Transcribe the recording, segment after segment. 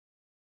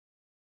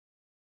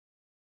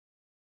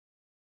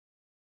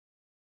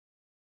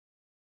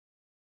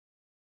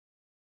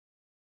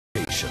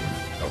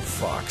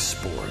Fox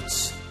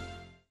Sports.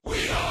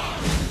 We are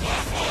the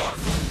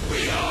Fourth.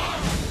 We are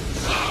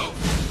South.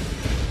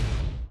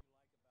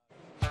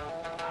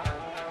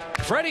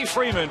 Freddie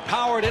Freeman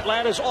powered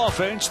Atlanta's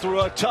offense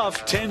through a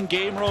tough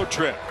 10-game road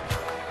trip.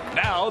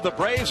 Now the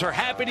Braves are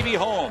happy to be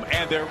home,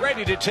 and they're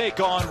ready to take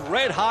on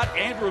red-hot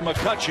Andrew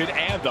McCutchen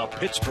and the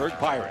Pittsburgh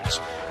Pirates.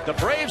 The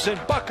Braves and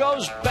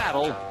Buccos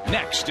battle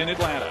next in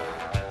Atlanta.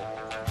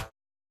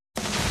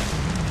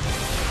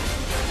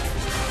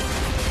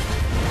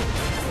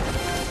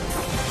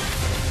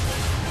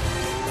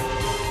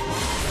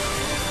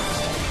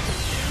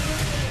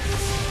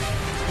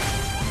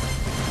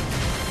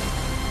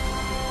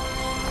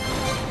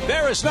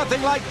 There is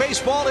nothing like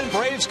baseball in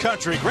Braves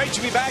country. Great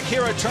to be back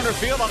here at Turner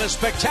Field on a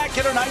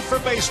spectacular night for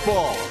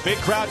baseball. Big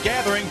crowd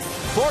gathering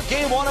for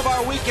game one of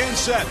our weekend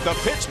set. The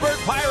Pittsburgh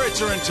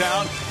Pirates are in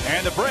town,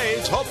 and the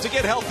Braves hope to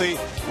get healthy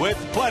with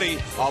plenty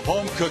of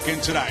home cooking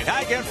tonight.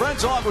 Hi again,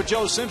 friends, along with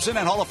Joe Simpson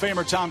and Hall of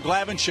Famer Tom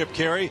Glavine. Chip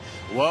Carey,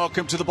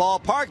 welcome to the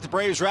ballpark. The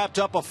Braves wrapped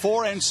up a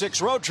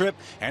 4-6 road trip,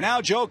 and now,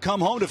 Joe,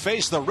 come home to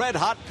face the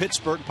red-hot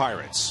Pittsburgh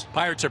Pirates.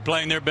 Pirates are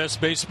playing their best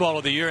baseball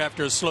of the year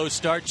after a slow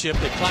start, Chip.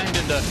 They climbed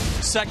into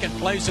second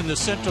place in the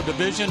Central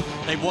Division.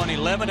 They've won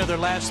 11 of their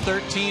last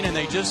 13, and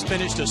they just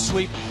finished a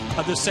sweep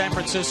of the San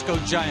Francisco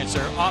Giants.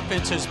 Their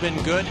offense has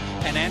been good,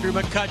 and Andrew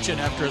McCutchen,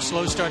 after a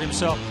slow start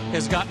himself,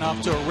 has gotten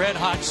off to a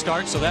red-hot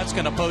start, so that's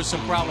going to pose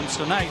some problems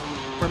tonight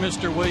for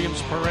Mr.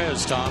 Williams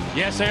Perez, Tom.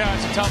 Yes, they are.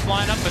 It's a tough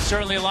lineup, but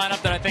certainly a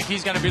lineup that I think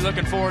he's going to be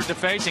looking forward to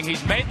facing.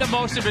 He's made the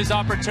most of his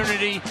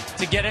opportunity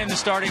to get in the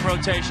starting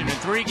rotation. In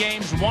 3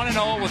 games,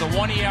 1-0 with a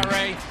 1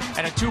 ERA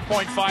and a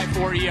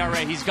 2.54 ERA.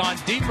 He's gone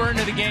deeper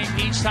into the game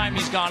each time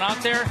he's gone out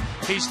there.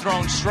 He's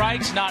thrown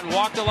strikes, not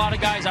walked a lot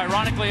of guys.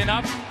 Ironically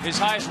enough, his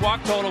highest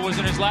walk total was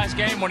in his last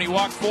game when he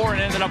walked 4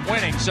 and ended up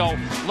winning. So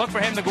look for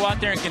him to go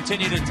out there and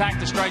continue to attack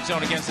the strike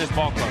zone against this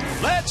ball club.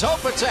 Let's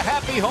hope it's a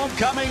happy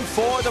homecoming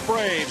for the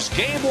Braves.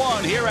 Game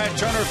one here at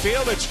Turner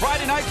Field. It's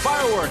Friday night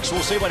fireworks. We'll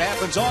see what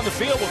happens on the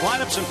field with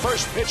lineups and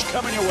first pitch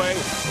coming your way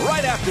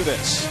right after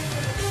this.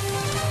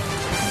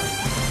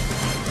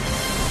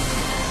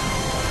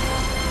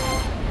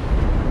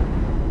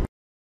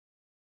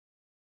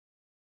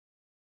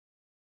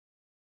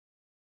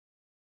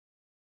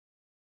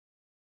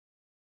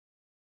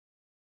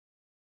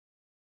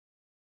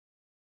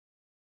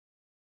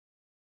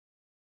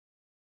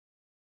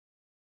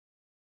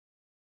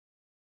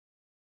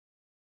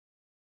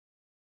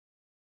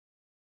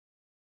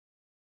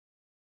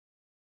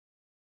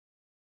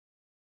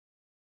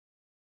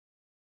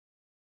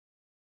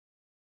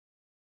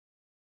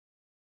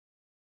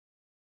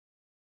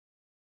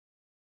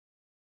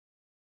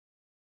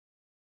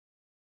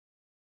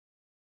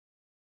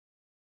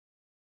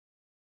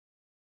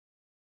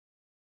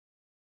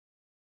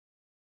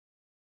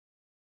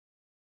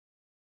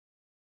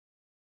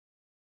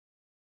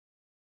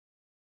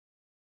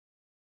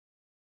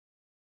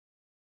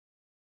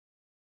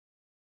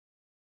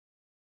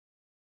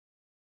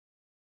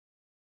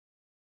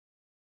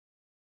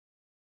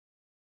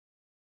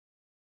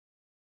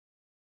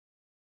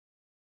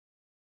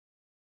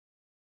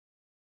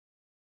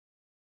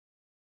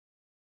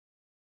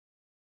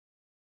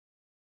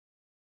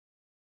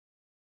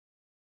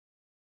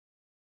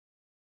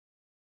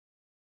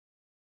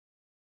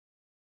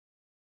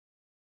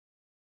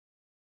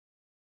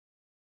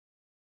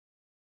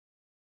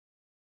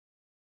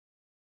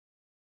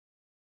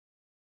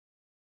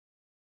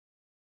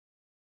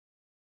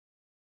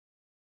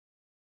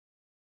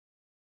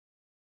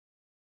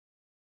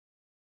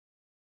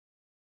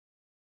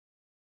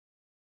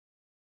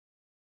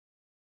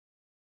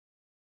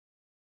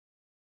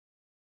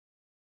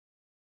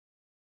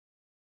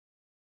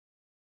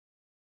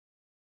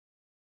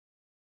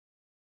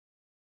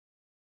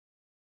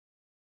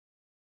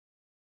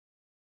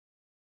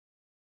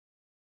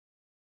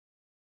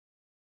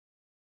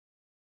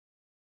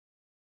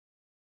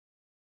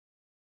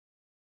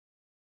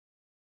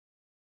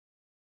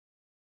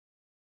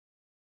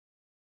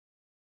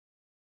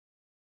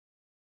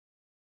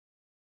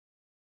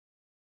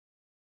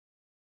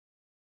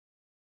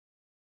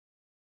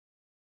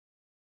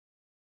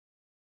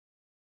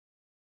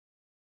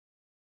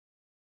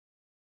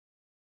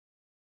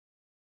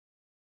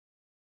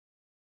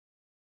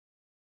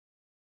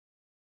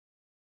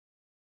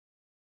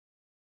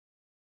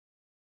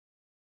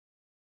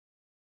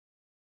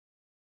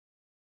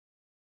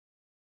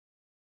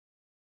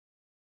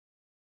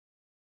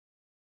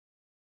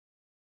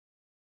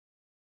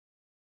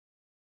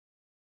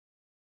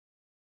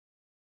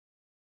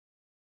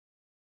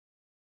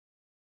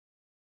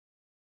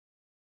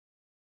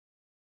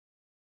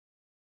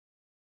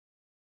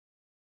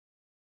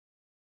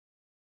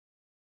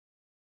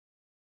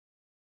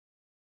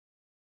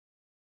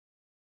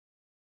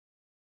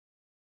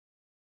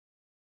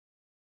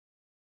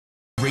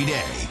 Every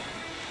day.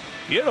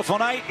 Beautiful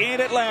night in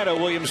Atlanta.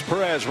 Williams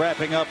Perez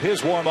wrapping up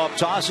his warm-up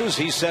tosses.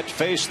 He's set to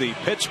face the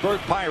Pittsburgh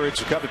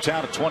Pirates, who come to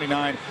town at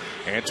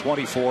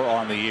 29-24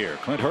 on the year.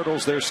 Clint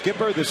Hurdle's their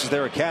skipper. This is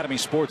their Academy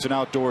Sports and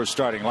Outdoors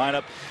starting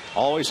lineup.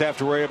 Always have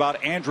to worry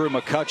about Andrew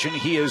McCutchen.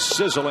 He is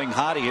sizzling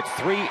hot. He hit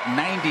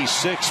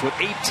 .396 with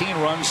 18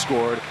 runs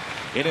scored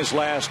in his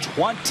last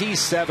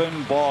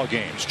 27 ball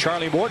games.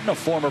 Charlie Morton, a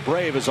former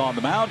Brave, is on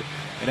the mound.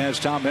 And as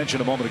Tom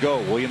mentioned a moment ago,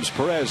 Williams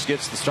Perez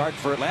gets the start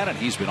for Atlanta, and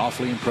he's been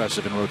awfully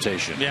impressive in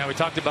rotation. Yeah, we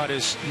talked about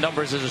his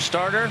numbers as a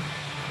starter.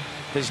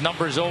 His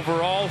numbers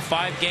overall: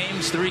 5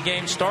 games, 3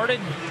 games started,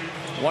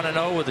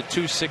 1-0 with a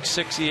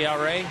 2.66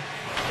 ERA,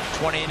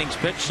 20 innings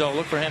pitched. So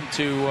look for him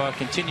to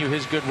continue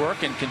his good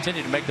work and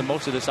continue to make the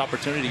most of this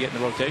opportunity to get in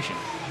the rotation.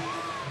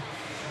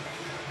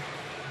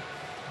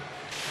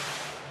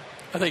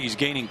 I think he's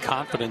gaining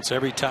confidence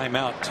every time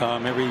out,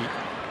 Tom. Every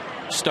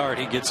start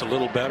he gets a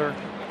little better,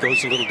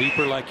 goes a little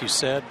deeper, like you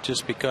said,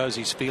 just because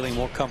he's feeling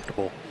more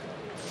comfortable.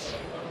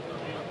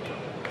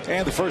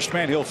 And the first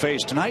man he'll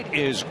face tonight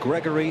is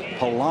Gregory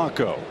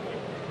Polanco.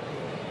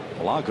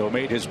 Polanco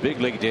made his big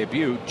league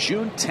debut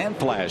June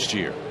 10th last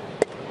year.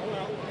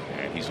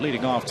 And he's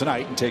leading off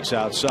tonight and takes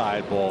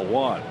outside, ball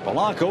 1.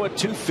 Polanco at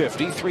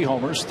 .250, 3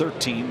 homers,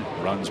 13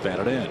 runs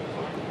batted in.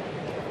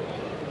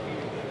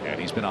 And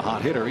he's been a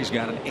hot hitter. He's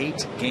got an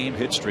 8-game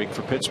hit streak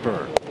for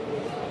Pittsburgh.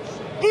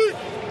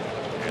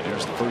 And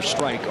there's the first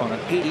strike on an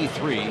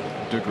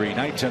 83-degree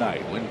night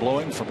tonight. Wind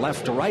blowing from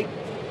left to right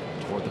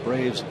toward the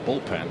Braves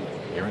bullpen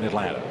here in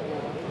Atlanta.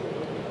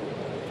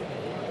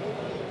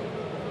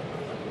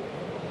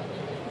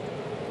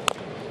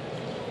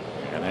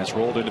 And that's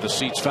rolled into the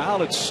seats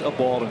foul. It's a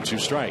ball and 2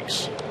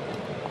 strikes.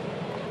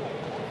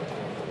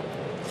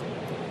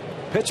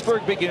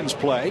 Pittsburgh begins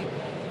play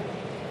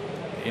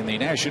in the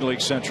National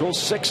League Central,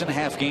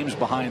 6.5 games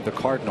behind the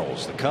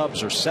Cardinals. The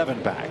Cubs are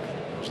 7 back.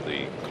 Those are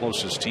the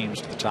closest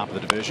teams to the top of the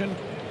division.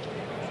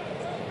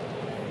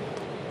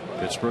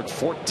 Pittsburgh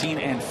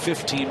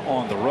 14-15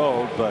 on the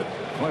road, but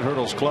Clint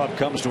Hurdle's club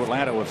comes to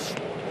Atlanta with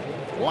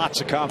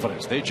lots of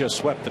confidence. They just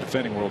swept the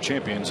defending world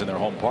champions in their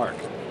home park.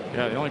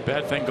 Yeah, the only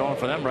bad thing going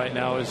for them right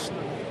now is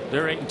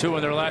they're 8-2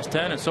 in their last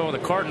 10, and so are the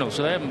Cardinals,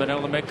 so they haven't been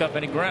able to make up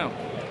any ground.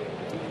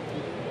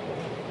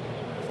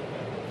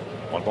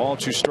 1 ball,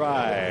 2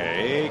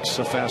 strikes.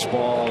 A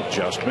fastball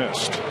just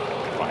missed.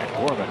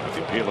 Ryan Gorman with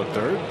the appeal at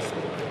third.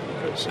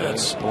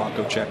 That's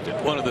Polanco checked it.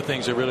 One of the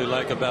things I really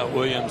like about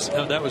Williams,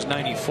 that was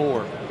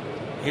 94.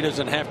 He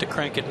doesn't have to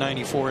crank it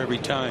 94 every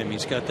time.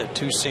 He's got that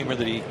 2-seamer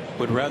that he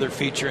would rather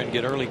feature and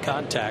get early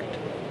contact.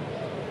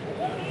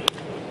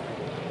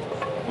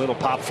 Little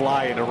pop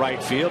fly into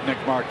right field. Nick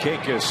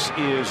Markakis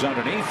is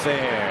underneath,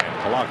 and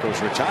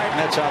Polanco's retired, and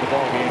that's how the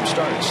ball game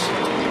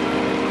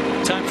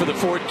starts. Time for the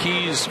 4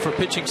 keys for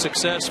pitching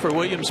success for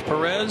Williams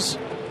Perez,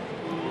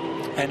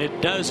 and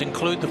it does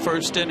include the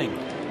first inning.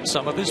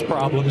 Some of his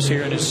problems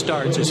here in his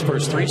starts, his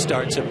first 3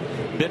 starts, have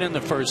been in the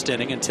first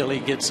inning until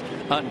he gets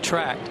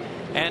untracked.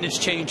 And his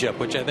changeup,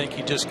 which I think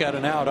he just got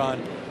an out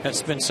on,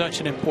 has been such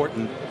an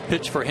important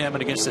pitch for him.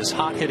 And against this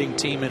hot hitting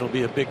team, it'll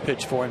be a big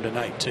pitch for him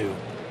tonight, too.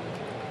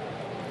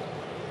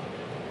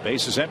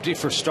 Base is empty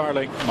for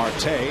Starling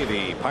Marte,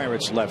 the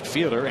Pirates left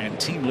fielder and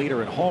team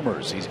leader in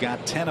homers. He's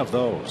got 10 of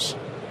those.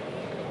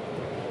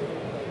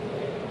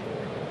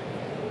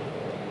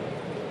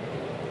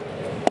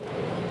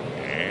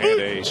 And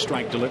a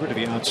strike delivered to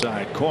the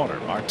outside corner.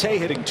 Marte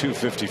hitting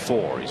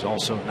 .254. He's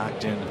also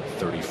knocked in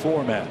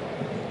 34 men.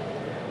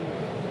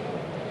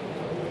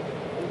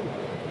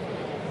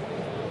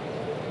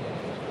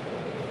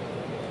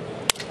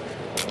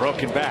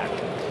 Broken bat.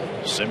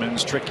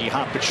 Simmons tricky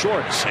hop at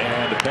shorts,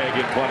 and a peg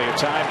in plenty of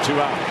time. 2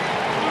 out.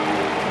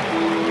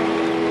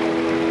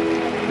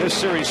 This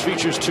series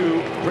features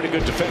 2 pretty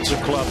good defensive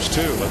clubs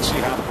too. Let's see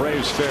how the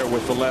Braves fare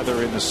with the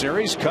leather in the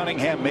series.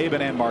 Cunningham,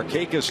 Maben, and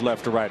Markakis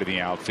left to right in the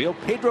outfield.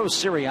 Pedro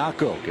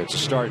Siriaco gets a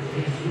start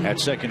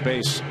at second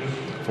base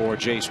for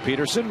Jace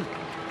Peterson.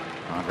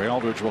 Andre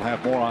Aldridge will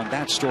have more on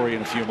that story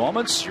in a few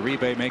moments.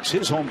 Uribe makes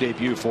his home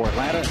debut for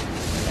Atlanta.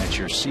 That's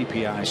your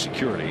CPI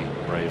Security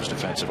Braves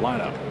defensive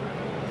lineup.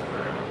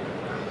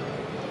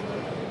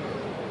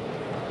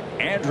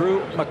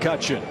 Andrew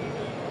McCutchen.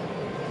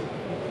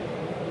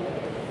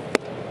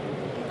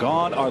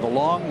 Gone are the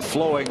long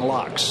flowing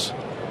locks.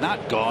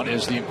 Not gone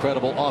is the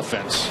incredible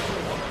offense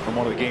from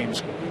one of the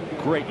game's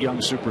great young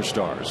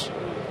superstars.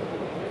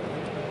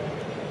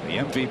 The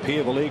MVP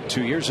of the league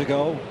 2 years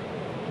ago.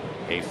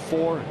 A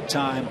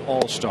 4-time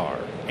All-Star,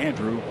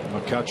 Andrew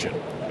McCutchen.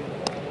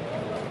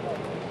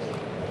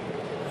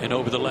 And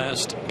over the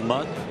last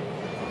month,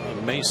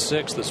 on May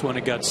 6th, that's when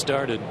it got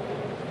started,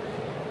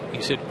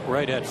 he's hit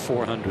right at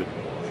 400.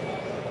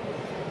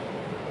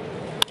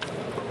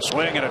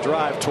 Swing and a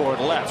drive toward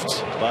left,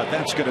 but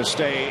that's going to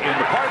stay in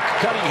the park.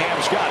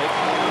 Cunningham's got it.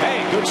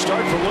 Hey, good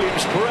start for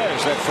Williams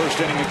Perez. That first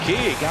inning a key.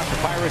 He got the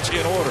Pirates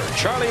in order.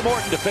 Charlie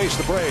Morton to face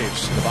the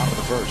Braves at the bottom of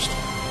the first.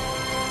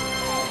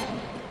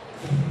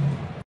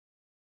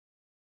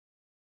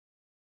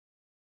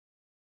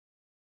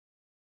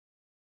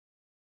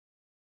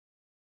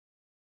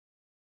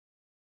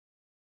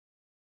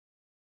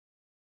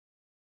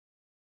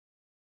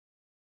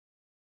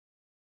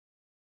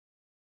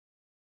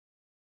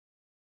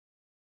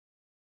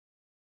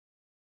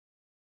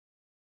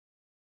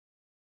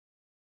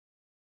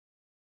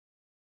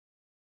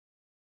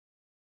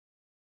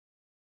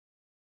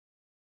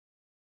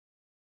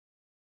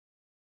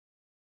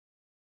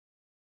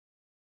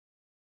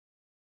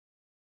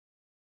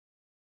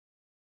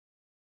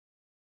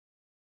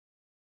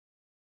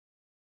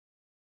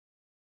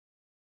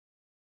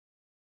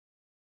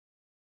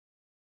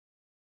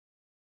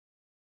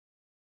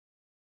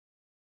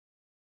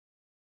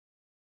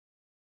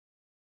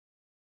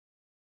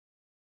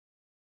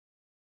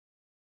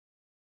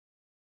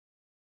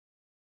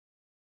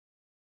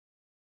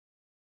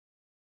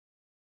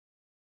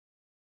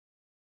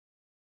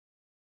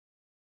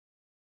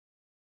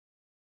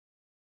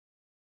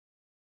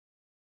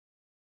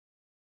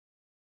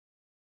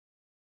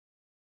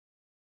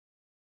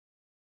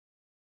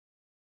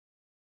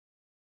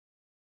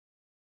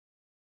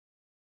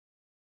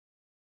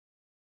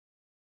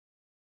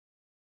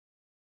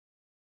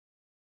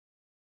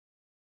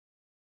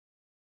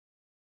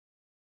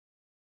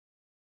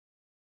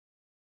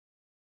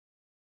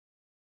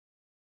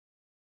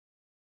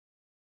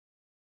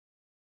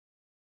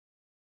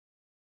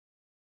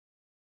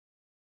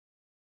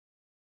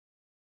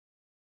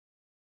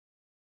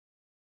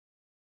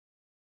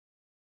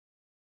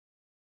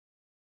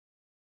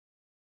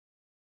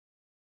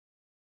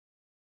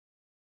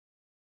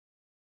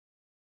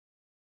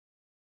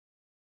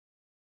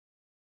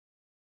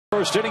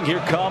 First inning, here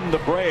come the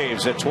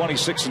Braves at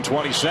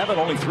 26-27,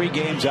 only 3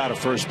 games out of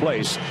first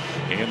place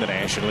in the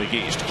National League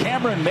East.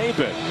 Cameron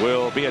Maybin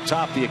will be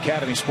atop the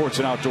Academy Sports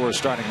and Outdoors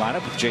starting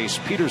lineup with Jace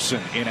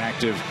Peterson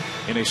inactive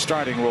in a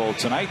starting role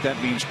tonight.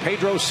 That means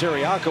Pedro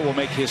Siriaca will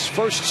make his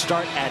first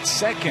start at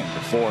second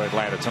for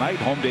Atlanta tonight.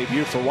 Home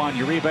debut for Juan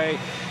Uribe.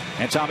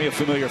 And Tommy, a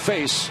familiar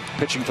face,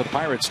 pitching for the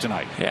Pirates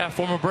tonight. Yeah,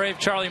 former Brave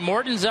Charlie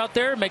Morton's out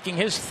there making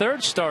his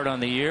 3rd start on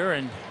the year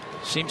and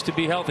seems to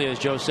be healthy, as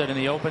Joe said in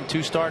the open.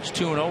 2 starts,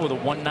 2-0 with a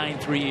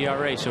 1.93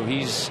 ERA. So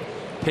he's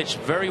pitched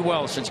very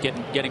well since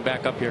getting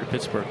back up here to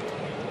Pittsburgh.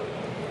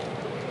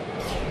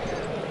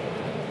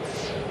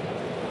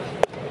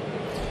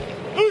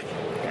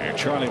 And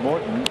Charlie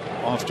Morton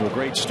off to a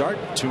great start,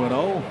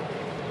 2-0,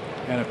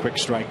 and a quick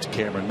strike to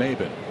Cameron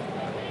Maybin.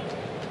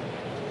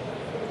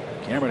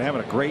 Cameron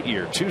having a great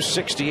year,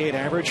 .268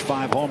 average,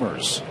 5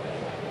 homers.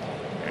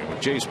 And with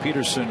Jace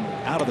Peterson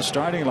out of the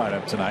starting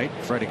lineup tonight,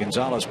 Freddie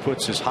Gonzalez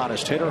puts his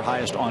hottest hitter,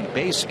 highest on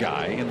base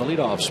guy in the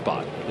leadoff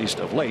spot, at least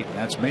of late, and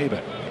that's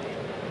Maybin.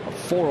 A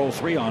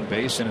 .403 on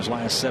base in his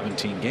last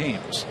 17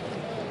 games.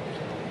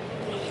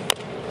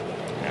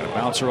 And a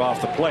bouncer off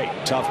the plate.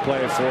 Tough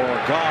play for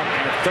Gong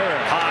at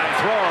third. High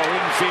throw,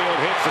 infield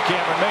hit for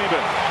Cameron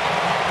Maybin.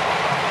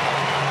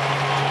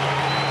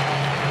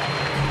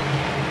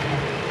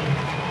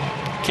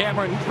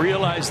 Cameron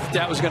realized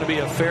that was going to be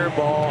a fair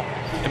ball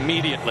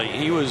immediately.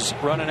 He was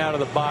running out of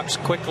the box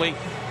quickly.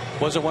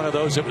 Wasn't one of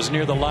those that was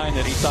near the line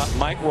that he thought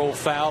might roll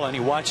foul, and he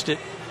watched it.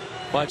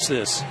 Watch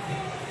this.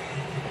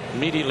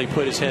 Immediately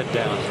put his head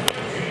down.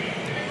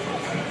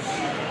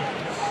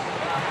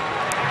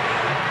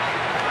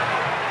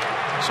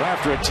 So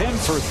after a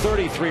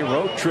 10-for-33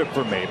 road trip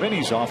for Maybin,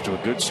 he's off to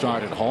a good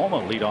start at home, a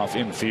leadoff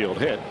infield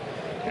hit,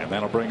 and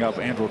that'll bring up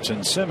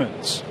Andrelton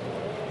Simmons.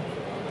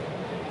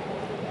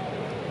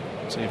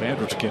 See if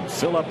Andrelton can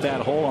fill up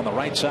that hole on the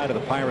right side of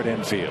the Pirate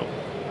infield.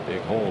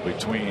 Big hole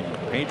between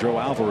Pedro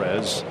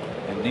Alvarez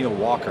and Neil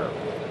Walker.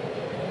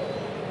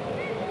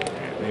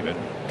 And Maybin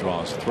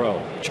draws a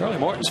throw. Charlie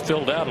Morton's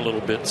filled out a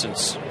little bit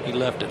since he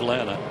left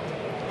Atlanta.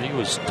 He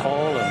was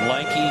tall and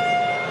lanky.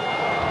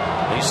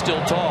 He's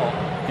still tall.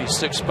 He's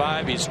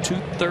 6'5". He's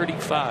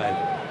 235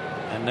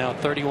 and now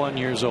 31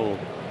 years old.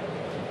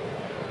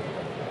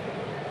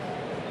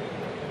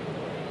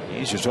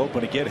 He's just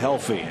hoping to get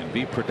healthy and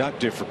be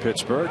productive for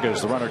Pittsburgh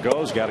as the runner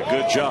goes. Got a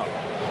good jump.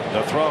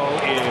 The throw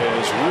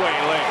is way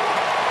late.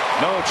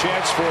 No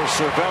chance for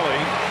Cervelli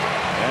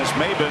as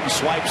Maybin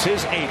swipes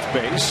his 8th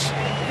base,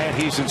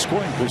 and he's in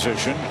scoring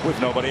position with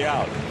nobody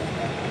out.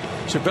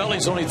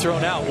 Cervelli's only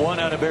thrown out 1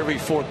 out of every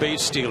 4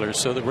 base stealers,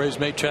 so the Braves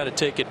may try to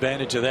take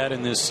advantage of that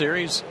in this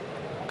series.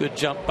 Good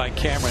jump by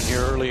Cameron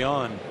here early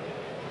on.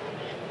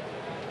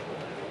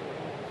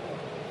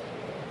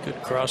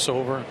 Good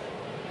crossover.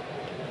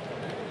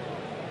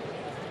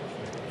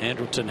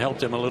 Andrelton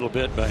helped him a little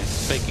bit by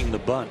faking the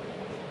bunt.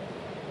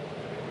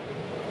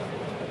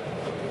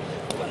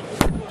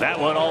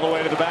 That one all the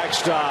way to the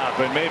backstop,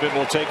 and Maybin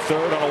will take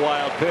third on a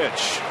wild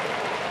pitch.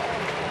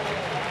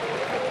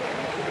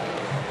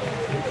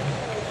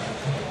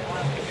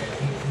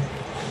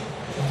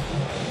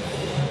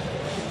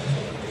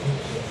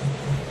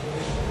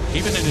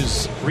 Even in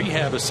his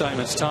rehab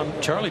assignments,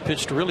 Charlie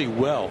pitched really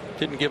well.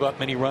 Didn't give up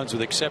many runs with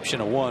the exception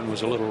of 1,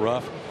 was a little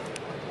rough.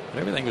 But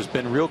everything has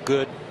been real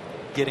good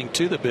getting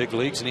to the big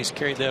leagues, and he's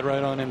carried that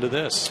right on into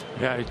this.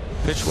 Yeah, he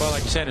pitched well,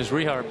 like you said, his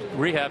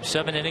rehab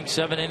 7 innings,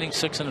 6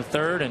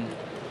 1/3, and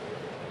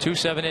 2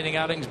 7-inning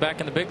outings back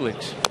in the big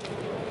leagues.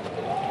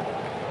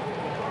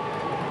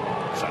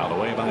 Fouled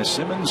away by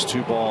Simmons.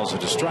 2 balls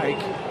and a strike.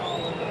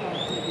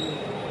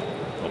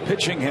 Well,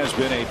 pitching has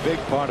been a big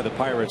part of the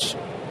Pirates'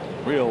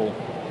 real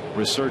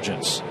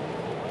resurgence.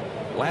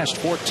 Last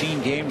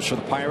 14 games for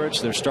the Pirates,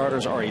 their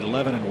starters are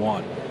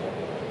 11-1.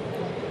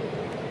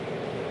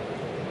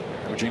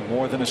 Averaging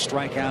more than a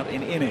strikeout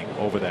an inning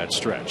over that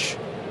stretch.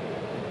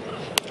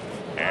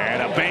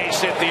 And a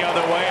base hit the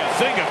other way. A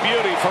thing of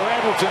beauty for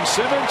Andrelton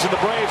Simmons, and the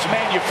Braves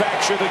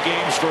manufacture the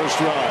game's first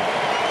run.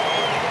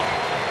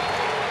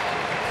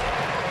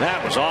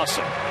 That was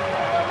awesome.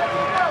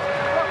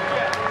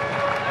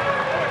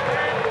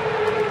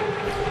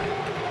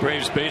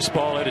 Braves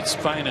baseball at its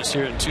finest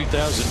here in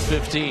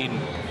 2015.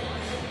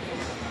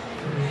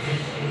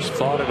 Just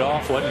fought it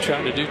off, wasn't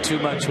trying to do too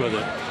much with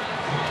it.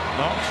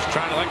 No, just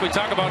trying to, like we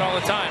talk about all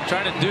the time,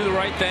 trying to do the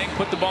right thing,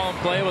 put the ball in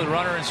play with a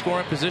runner in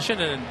scoring position,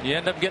 and you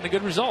end up getting a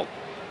good result.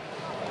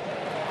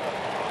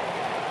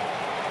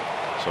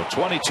 So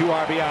 22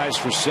 RBIs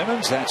for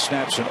Simmons. That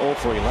snaps an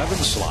 0-for-11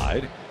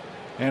 slide.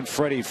 And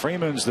Freddie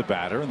Freeman's the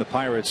batter, and the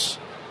Pirates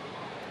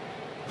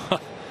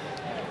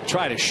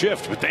try to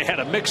shift, but they had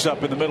a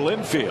mix-up in the middle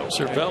infield.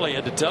 Cervelli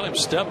had to tell him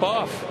step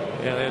off.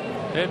 Yeah,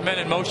 they had men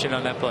in motion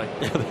on that play.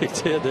 Yeah, they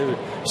did. They were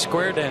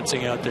square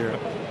dancing out there.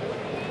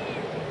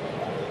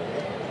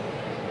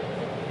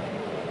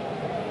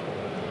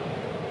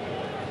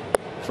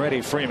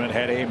 Freddie Freeman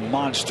had a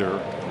monster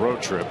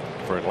road trip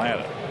for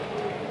Atlanta.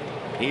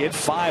 He hit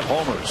 5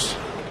 homers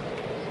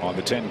on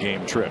the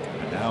 10-game trip,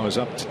 and now is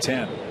up to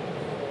 10.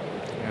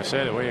 I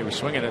say the way he was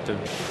swinging at the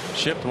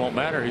shift won't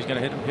matter. He's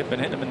going to been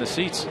hitting him in the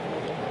seats.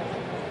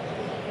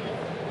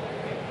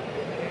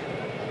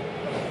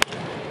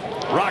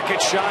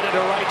 Rocket shot into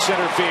right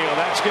center field.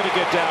 That's going to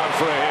get down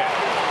for a hit.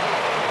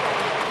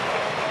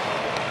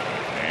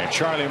 And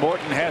Charlie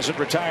Morton hasn't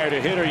retired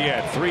a hitter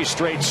yet. 3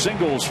 straight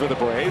singles for the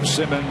Braves.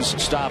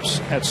 Simmons stops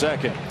at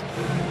second.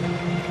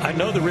 I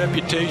know the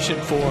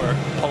reputation for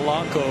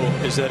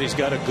Polanco is that he's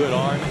got a good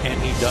arm, and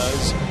he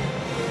does.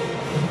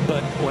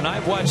 But when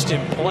I've watched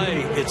him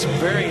play, it's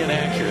very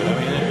inaccurate. I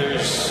mean,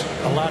 there's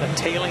a lot of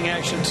tailing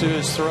action to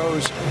his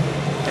throws,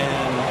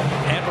 and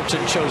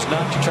Hamilton chose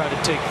not to try to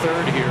take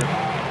third here,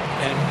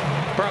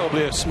 and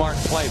probably a smart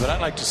play. But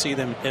I'd like to see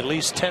them at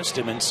least test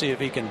him and see if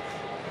he can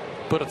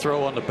put a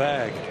throw on the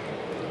bag.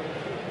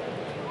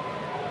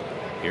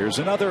 Here's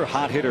another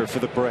hot hitter for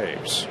the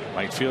Braves.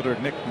 Right fielder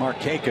Nick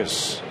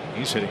Markakis.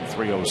 He's hitting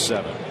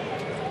 .307.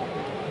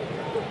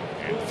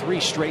 And 3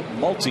 straight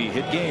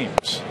multi-hit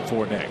games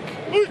for Nick.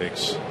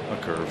 Takes a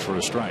curve for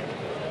a strike.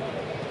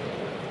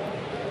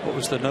 What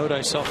was the note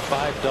I saw?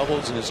 5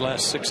 doubles in his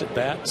last 6 at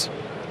bats.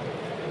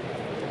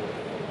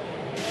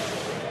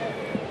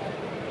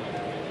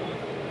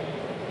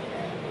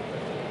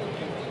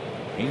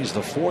 He's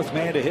the 4th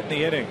man to hit in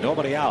the inning.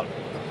 Nobody out.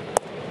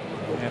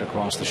 And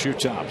across the shoe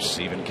tops.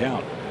 Even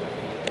count.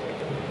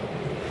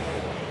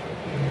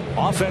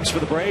 Offense for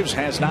the Braves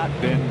has not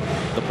been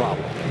the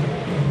problem.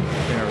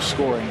 They're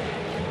scoring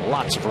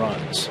lots of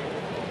runs.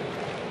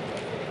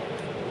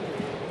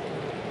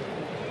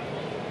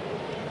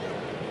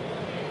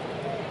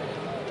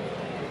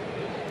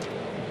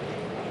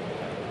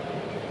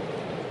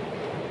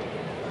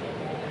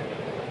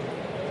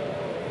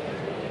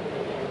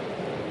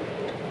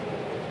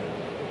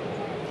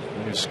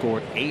 They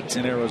scored 8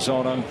 in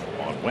Arizona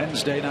on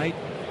Wednesday night.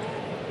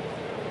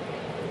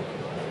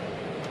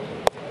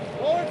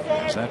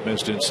 That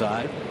missed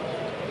inside.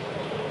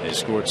 They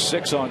scored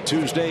 6 on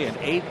Tuesday and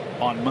 8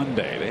 on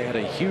Monday. They had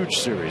a huge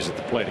series at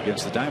the plate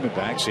against the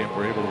Diamondbacks and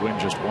were able to win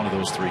just one of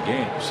those 3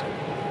 games.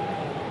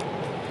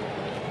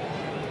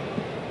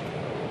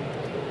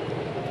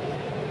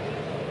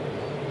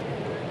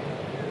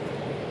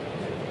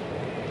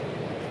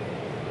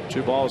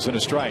 Two balls and a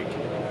strike.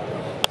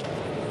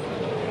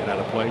 And out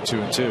of play,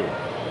 2-2.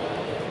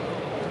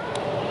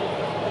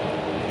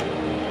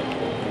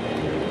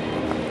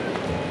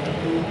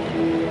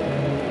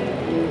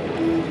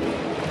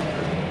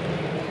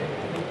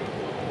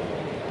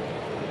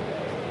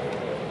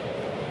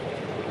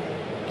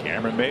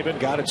 Maben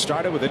got it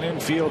started with an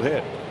infield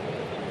hit.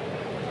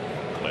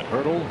 Clint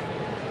Hurdle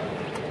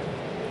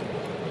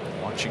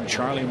watching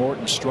Charlie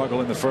Morton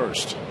struggle in the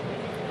first.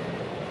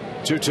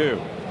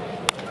 2-2.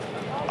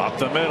 Up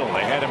the middle.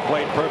 They had him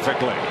played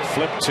perfectly.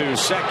 Flip to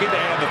second,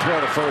 and the throw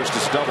to first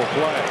is double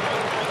play.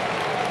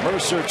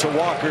 Mercer to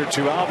Walker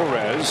to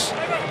Alvarez.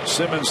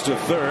 Simmons to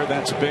third.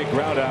 That's a big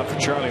ground out for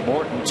Charlie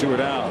Morton. 2 are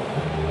down.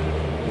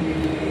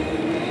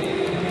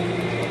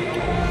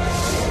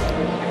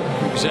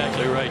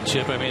 Exactly right,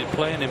 Chip. I mean,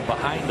 playing him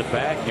behind the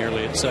bag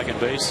nearly at second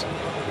base.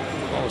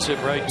 Almost hit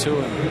right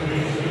to him.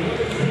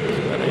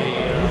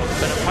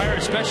 Been a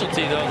Pirate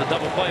specialty, though, the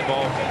double play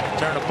ball.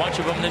 Turned a bunch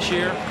of them this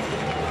year.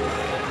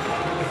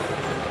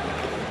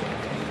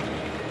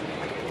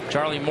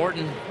 Charlie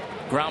Morton,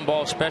 ground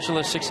ball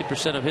specialist,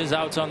 60% of his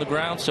outs on the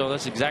ground, so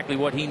that's exactly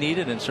what he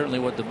needed, and certainly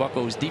what the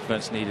Buccos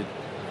defense needed.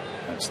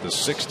 That's the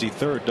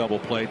 63rd double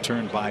play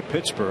turned by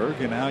Pittsburgh,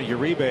 and now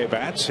Uribe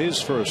bats his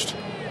first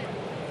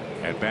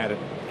at bat at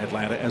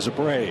Atlanta as a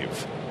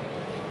Brave.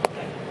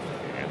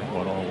 And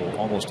went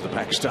almost to the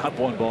backstop.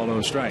 1 ball,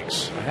 no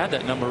strikes. I had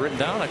that number written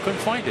down. I couldn't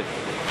find it.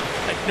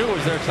 I knew it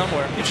was there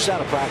somewhere. You're just out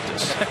of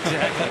practice.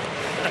 Exactly.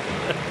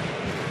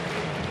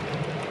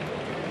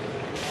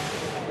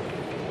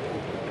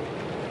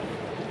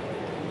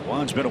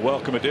 Juan's been a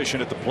welcome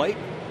addition at the plate.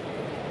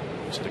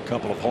 He's hit a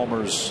couple of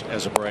homers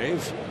as a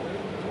Brave.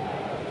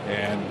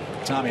 And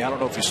Tommy, I don't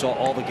know if you saw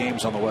all the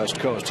games on the West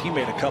Coast. He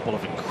made a couple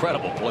of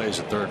incredible plays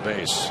at third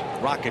base.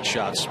 Rocket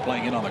shots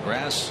playing in on the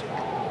grass,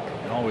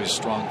 and always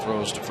strong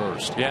throws to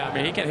first. Yeah, I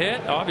mean, he can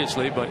hit,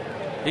 obviously, but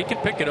he can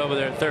pick it over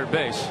there at third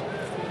base.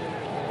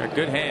 They're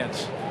good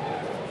hands.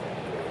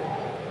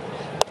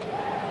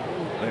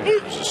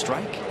 There's a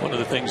strike. One of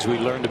the things we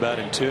learned about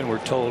him, too, and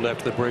we're told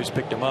after the Braves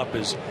picked him up,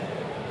 is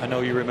I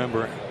know you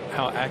remember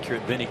how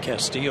accurate Vinny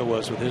Castillo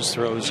was with his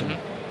throws, and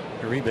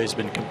Uribe's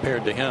been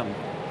compared to him.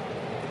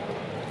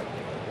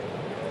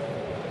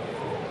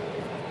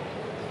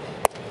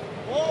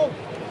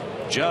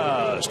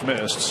 Just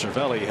missed.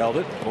 Cervelli held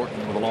it.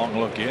 Morton with a long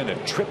look in,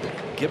 and Tripp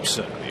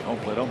Gibson, the home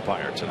plate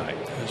umpire tonight.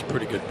 That's a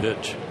pretty good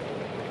pitch.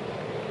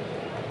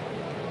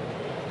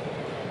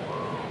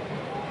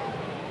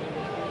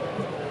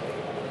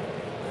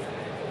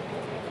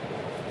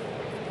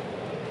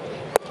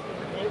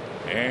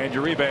 And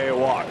Uribe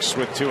walks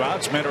with 2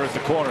 outs. Men are at the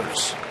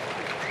corners.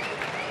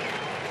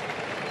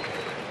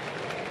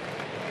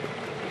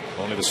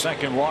 Only the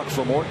second walk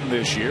for Morton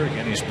this year.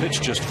 Again, he's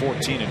pitched just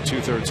 14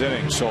 2/3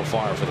 innings so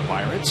far for the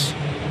Pirates.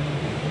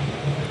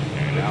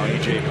 Now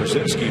A.J.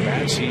 Brzezinski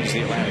bats. He's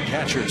the Atlanta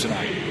catcher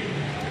tonight.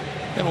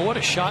 Yeah, well, what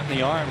a shot in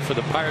the arm for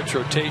the Pirates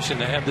rotation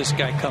to have this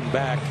guy come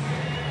back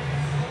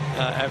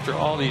after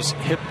all these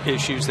hip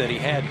issues that he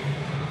had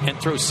and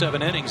throw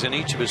 7 innings in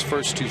each of his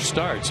first 2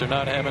 starts. They're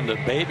not having to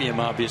baby him,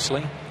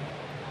 obviously.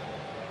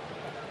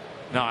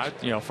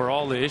 No, for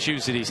all the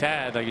issues that he's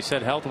had, like you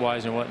said,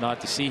 health-wise and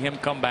whatnot, to see him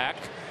come back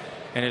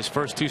and his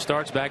first 2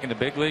 starts back in the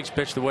big leagues,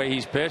 pitch the way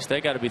he's pitched,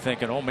 they got to be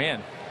thinking, oh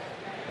man,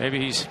 maybe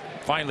he's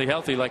finally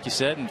healthy, like you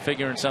said, and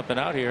figuring something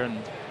out here,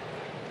 and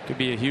could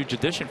be a huge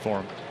addition for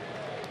him.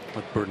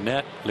 With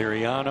Burnett,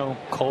 Liriano,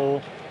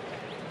 Cole,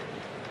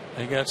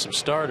 they got some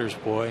starters,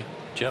 boy.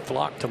 Jeff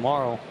Locke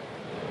tomorrow.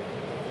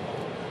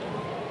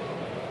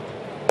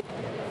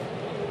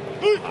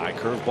 High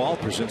curveball.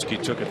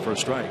 Brzezinski took it for a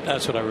strike.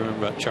 That's what I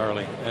remember about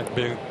Charlie. That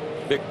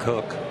big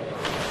cook.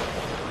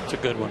 It's a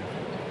good one.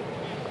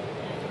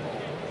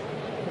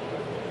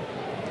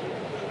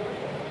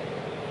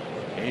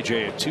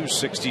 AJ at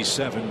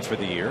 267 for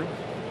the year.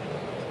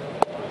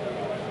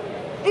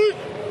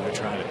 They're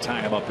trying to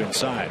tie him up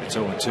inside. It's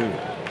 0-2.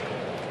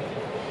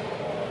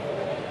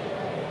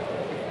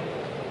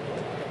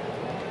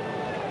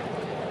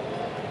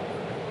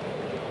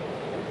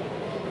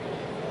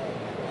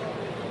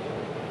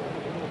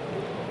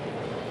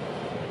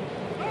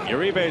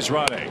 Uribe's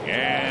running,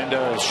 and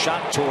a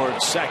shot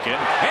towards second,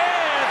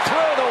 and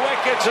through the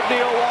wickets of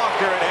Neil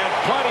Walker. It had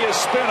plenty of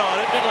spin on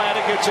it.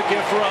 Atlanta gets a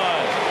gift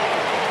run.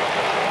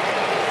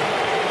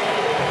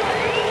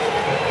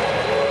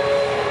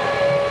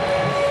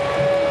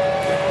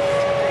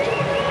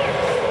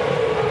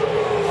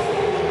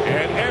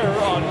 An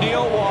error on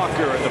Neil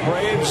Walker, and the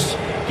Braves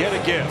get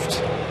a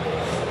gift.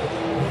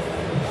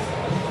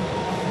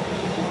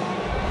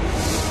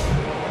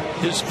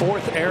 His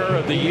 4th error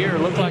of the year.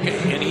 Looked like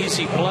an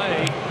easy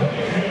play,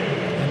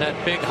 and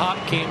that big hop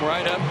came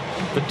right up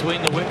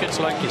between the wickets,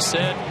 like you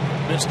said.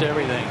 Missed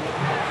everything.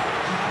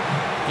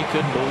 He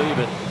couldn't believe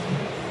it.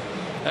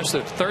 That's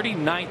their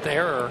 39th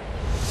error.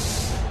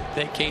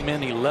 They came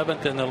in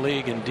 11th in the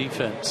league in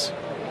defense.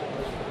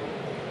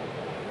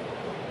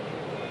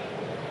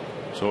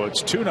 So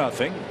it's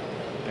 2-0,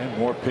 and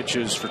more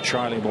pitches for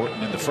Charlie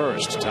Morton in the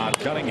first. Todd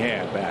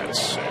Cunningham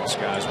bats, and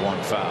skies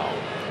 1 foul.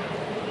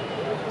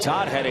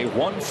 Todd had a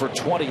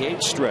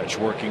 1-for-28 stretch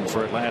working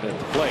for Atlanta at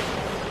the plate.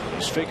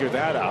 He's figured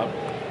that out.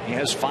 He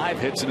has 5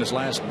 hits in his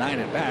last 9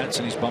 at bats,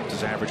 and he's bumped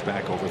his average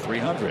back over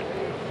 300.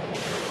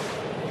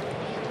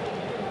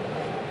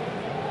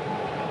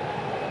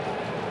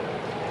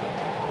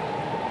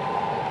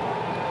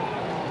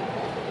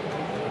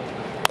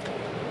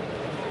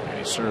 And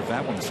he served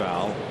that one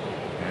foul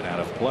and out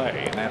of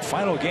play. In that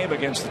final game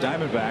against the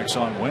Diamondbacks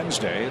on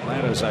Wednesday,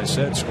 Atlanta, as I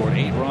said, scored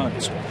 8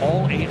 runs.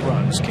 All 8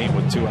 runs came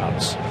with 2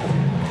 outs.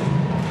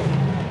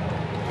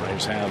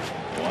 Have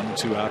 1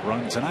 2-out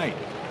run tonight.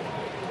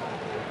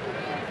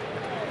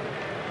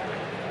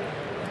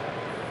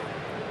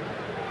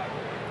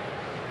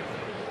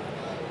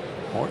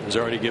 Morton's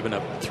already given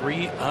up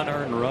 3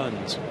 unearned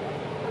runs.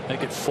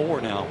 Make it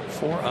 4 now.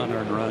 4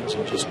 unearned runs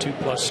in just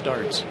 2+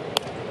 starts.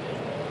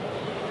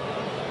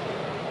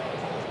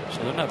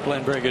 So they're not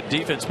playing very good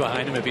defense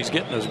behind him if he's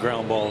getting those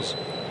ground balls.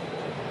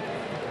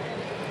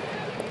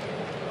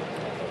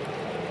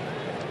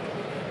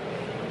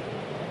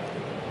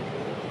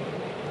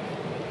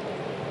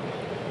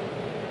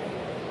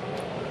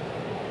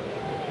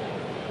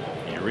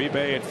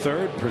 Uribe at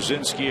third,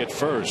 Brzezinski at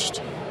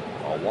first.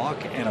 A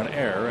walk and an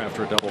error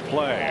after a double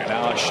play. And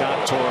now a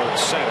shot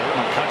towards center.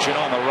 McCutcheon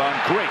on the run.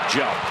 Great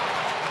jump.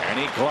 And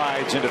he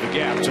glides into the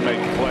gap to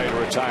make the play to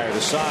retire the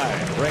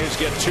side. Braves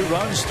get 2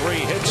 runs, 3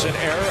 hits, an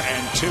error,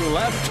 and 2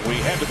 left. We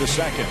head to the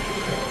second.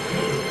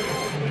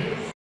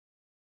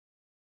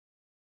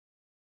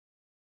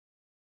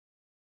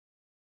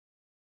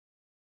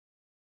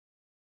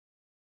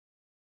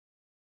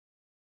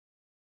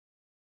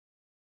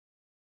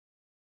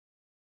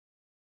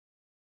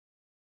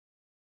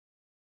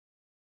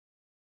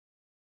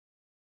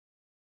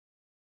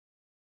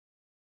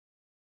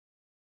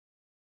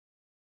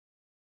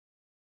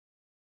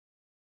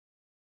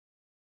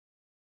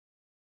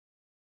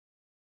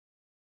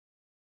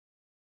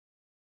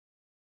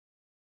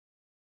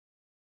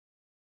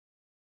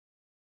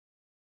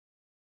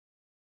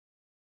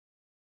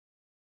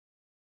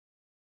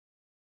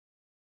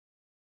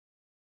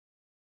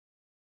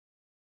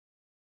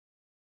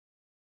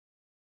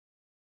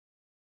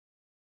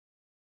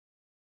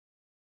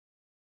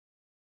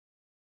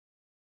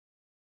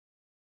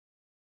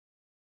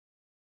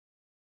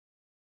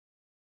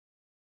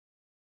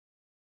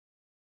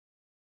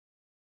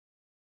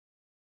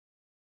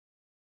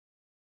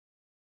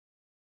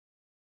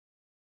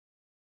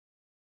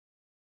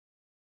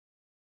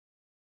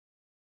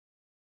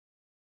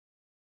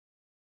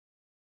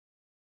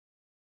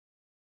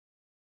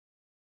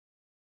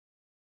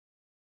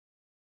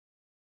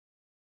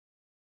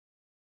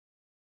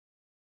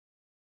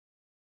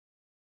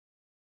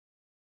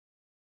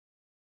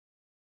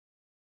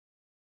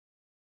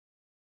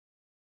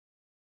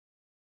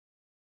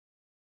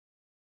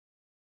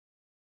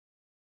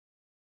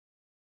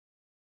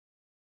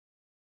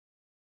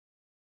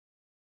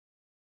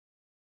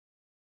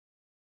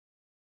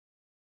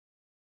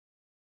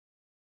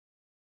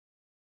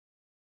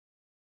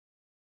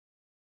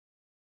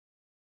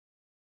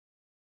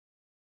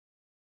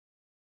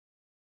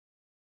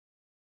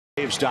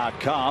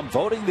 Braves.com.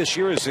 Voting this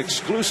year is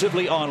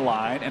exclusively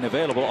online and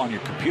available on your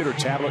computer,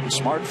 tablet, and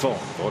smartphone.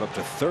 Vote up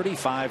to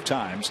 35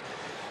 times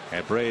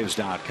at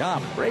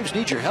Braves.com. Braves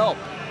need your help.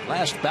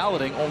 Last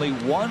balloting, only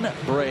one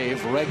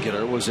Brave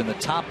regular was in the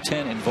top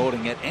 10 in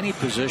voting at any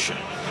position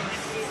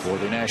for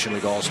the National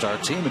League All-Star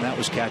team, and that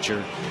was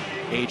catcher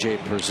A.J.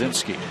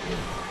 Pierzynski.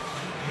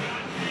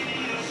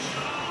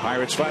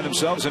 Pirates find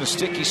themselves in a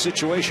sticky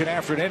situation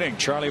after an inning.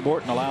 Charlie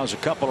Morton allows a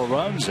couple of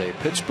runs. A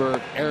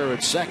Pittsburgh error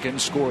at second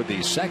scored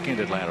the second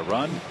Atlanta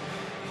run.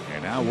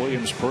 And now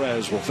Williams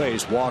Perez will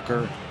face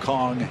Walker,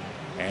 Kong,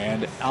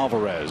 and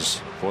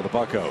Alvarez for the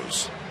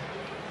Buccos.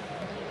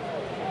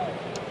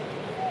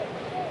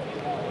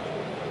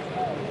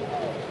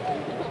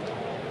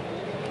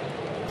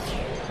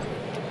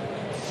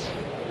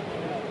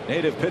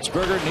 Native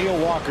Pittsburgher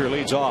Neil Walker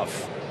leads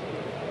off.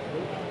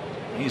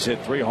 He's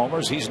hit 3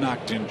 homers. He's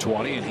knocked in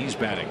 20, and he's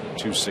batting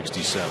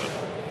 .267.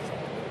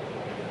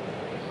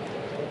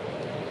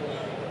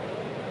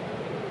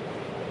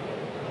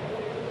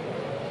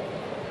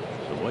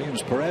 So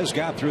Williams Perez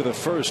got through the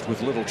first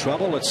with little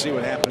trouble. Let's see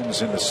what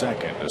happens in the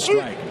second. A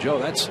strike. Joe,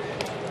 that's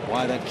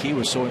why that key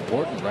was so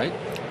important, right?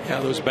 Yeah,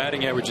 those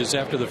batting averages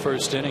after the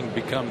first inning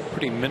become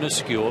pretty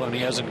minuscule, and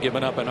he hasn't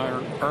given up an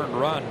earned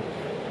run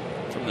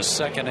from the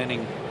second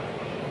inning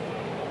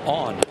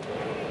on.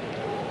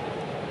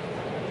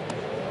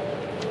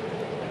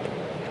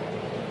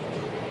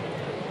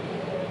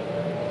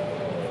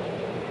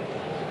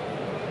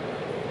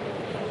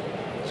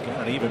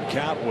 An even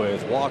count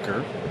with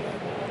Walker.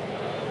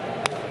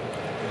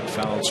 And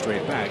fouled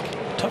straight back.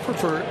 Tougher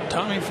for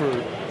Tommy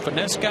for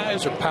finesse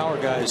guys or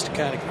power guys to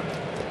kind of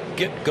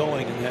get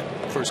going in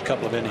that first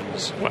couple of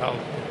innings. Well,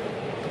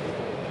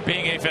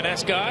 being a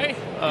finesse guy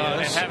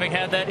and having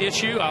had that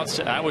issue,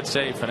 I would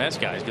say finesse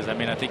guys, because I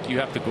mean I think you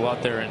have to go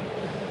out there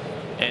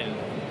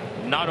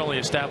and not only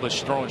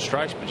establish throwing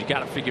strikes, but you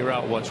got to figure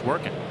out what's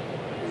working.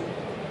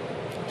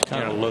 It's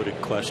kind of a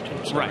loaded question.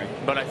 Right,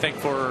 but I think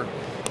for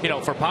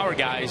power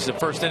guys, the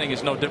first inning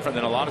is no different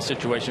than a lot of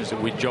situations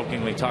that we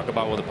jokingly talk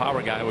about with a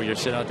power guy, where you're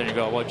sitting out there and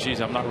you go, well,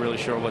 geez, I'm not really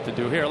sure what to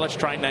do here. Let's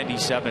try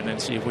 97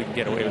 and see if we can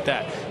get away with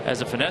that.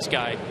 As a finesse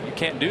guy, you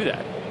can't do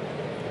that.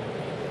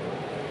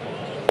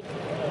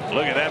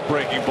 Look at that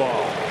breaking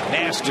ball.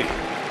 Nasty.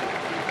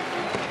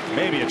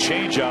 Maybe a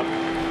changeup.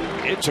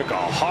 It took a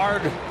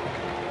hard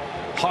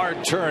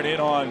turn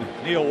in on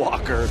Neil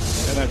Walker,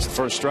 and that's the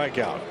first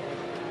strikeout.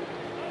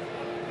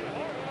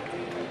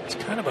 It's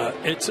kind of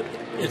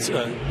it's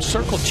a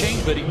circle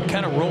change, but he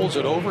kind of rolls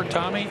it over,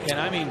 Tommy. And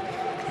I mean,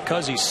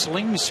 because he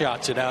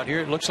slingshots it out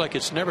here, it looks like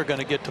it's never going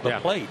to get to the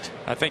plate.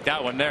 I think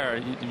that one there,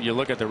 you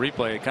look at the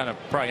replay, it kind of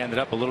probably ended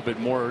up a little bit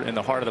more in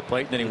the heart of the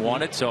plate than he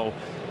wanted. So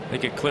I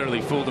think it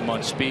clearly fooled him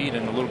on speed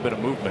and a little bit of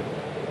movement.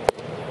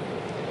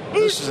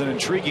 This is an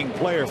intriguing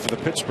player for the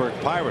Pittsburgh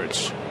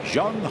Pirates.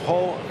 Jung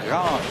Ho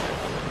Kang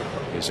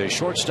is a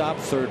shortstop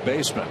third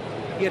baseman.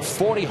 He had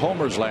 40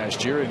 homers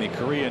last year in the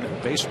Korean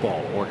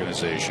baseball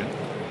organization,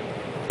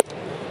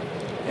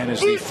 and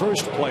is the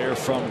first player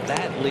from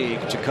that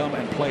league to come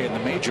and play in the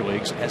major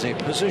leagues as a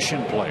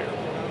position player.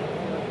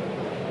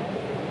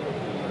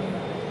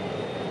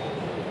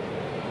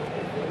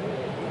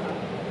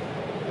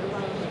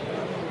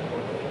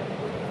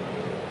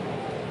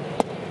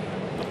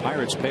 The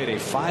Pirates paid a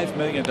 $5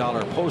 million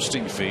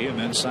posting fee and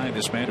then signed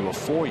this man to a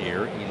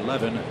 4-year,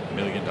 $11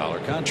 million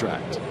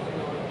contract.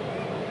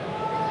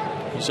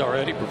 He's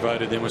already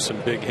provided them with some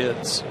big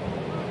hits.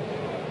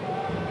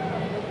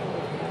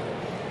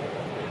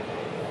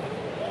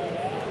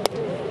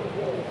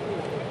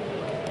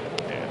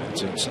 And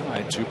it's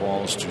inside. 2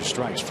 balls, 2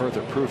 strikes.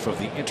 Further proof of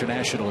the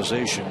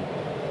internationalization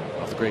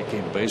of the great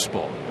game of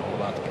baseball. All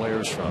about the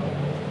players from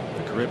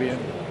the Caribbean,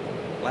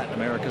 Latin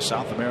America,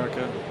 South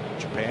America,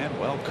 Japan.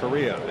 Well,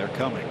 Korea, they're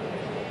coming.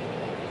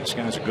 This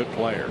guy's a good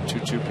player.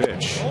 2-2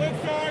 pitch.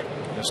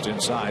 Just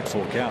inside,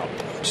 full count.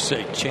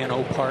 Say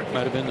Chan-Ho Park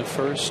might have been the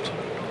first.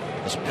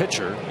 As a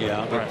pitcher,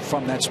 yeah, but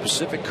from that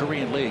specific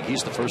Korean league,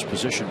 he's the first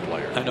position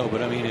player. I know,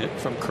 but I mean,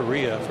 from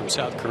Korea, from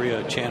South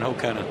Korea, Chan-Ho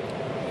kind of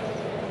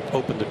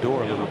opened the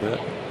door a little bit.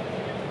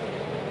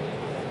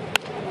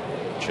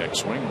 Check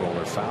swing,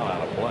 roller, foul,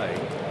 out of play.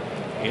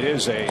 It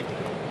is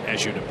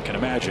as you can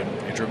imagine,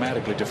 a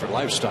dramatically different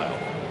lifestyle.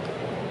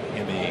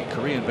 In the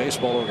Korean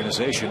baseball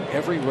organization,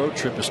 every road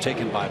trip is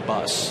taken by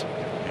bus,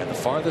 and the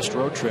farthest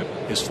road trip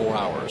is 4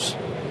 hours.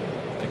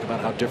 Think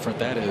about how different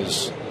that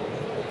is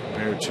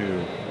compared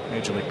to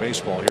Major League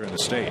Baseball here in the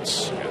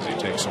States, as he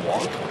takes a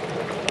walk.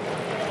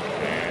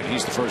 And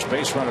he's the first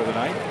base runner of the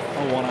night.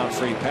 A 1-out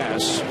free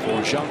pass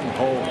for Jung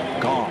Ho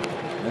Kang.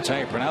 That's how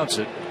you pronounce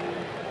it.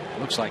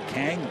 Looks like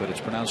Kang, but it's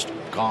pronounced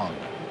Kang.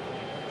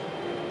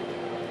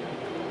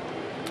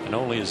 And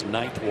only his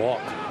 9th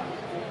walk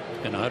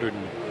in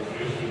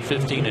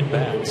 115 at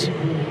bats.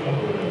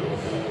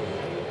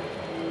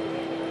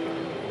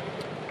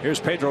 Here's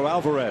Pedro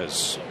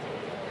Alvarez,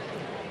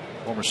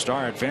 former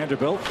star at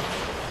Vanderbilt.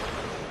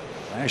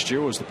 Last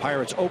year was the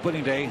Pirates'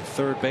 opening day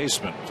third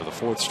baseman for the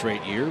 4th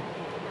straight year.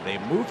 They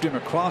moved him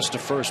across to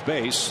first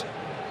base,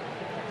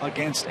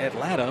 against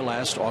Atlanta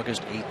last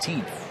August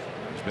 18th.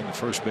 He's been the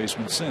first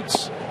baseman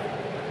since.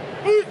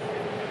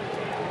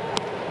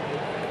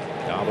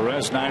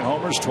 Alvarez 9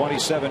 homers,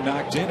 27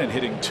 knocked in, and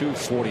hitting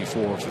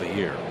 .244 for the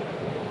year.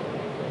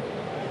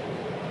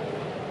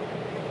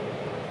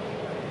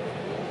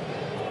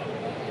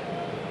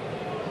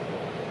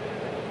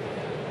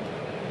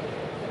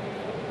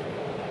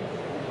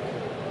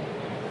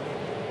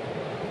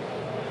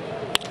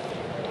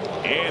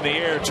 In the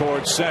air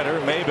towards center.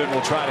 Maben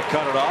will try to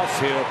cut it off.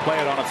 He'll play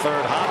it on a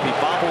third hop. He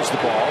bobbles the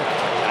ball.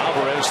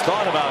 Alvarez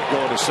thought about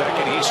going to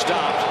second. He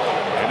stopped.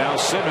 And now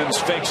Simmons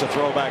fakes a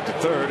throw back to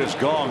third as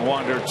Gong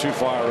wandered too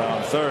far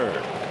around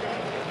third.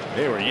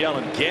 They were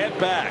yelling, "Get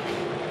back!"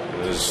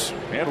 As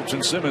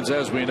Andrelton Simmons,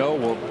 as we know,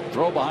 will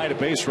throw behind a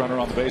base runner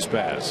on the base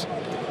pass.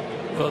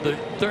 Well,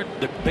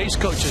 the base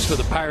coaches for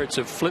the Pirates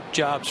have flipped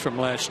jobs from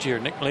last year.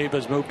 Nick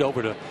Leiva's moved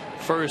over to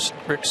first.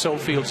 Rick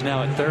Sofield's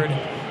now at third,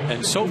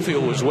 and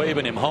Sofield was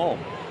waving him home.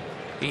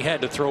 He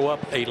had to throw up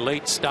a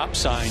late stop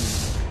sign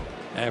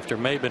after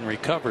Maben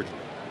recovered.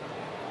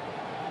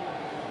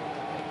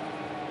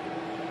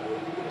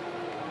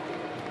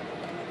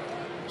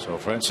 So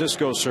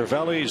Francisco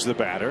Cervelli's the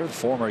batter.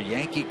 Former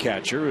Yankee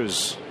catcher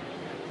is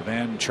the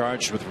man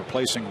charged with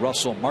replacing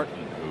Russell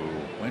Martin,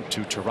 who went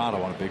to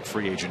Toronto on a big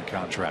free agent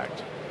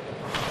contract.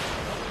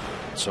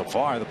 So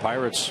far, the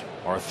Pirates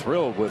are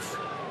thrilled with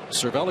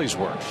Cervelli's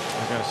work. I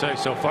was going to say,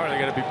 so far they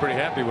got to be pretty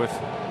happy with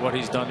what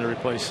he's done to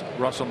replace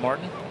Russell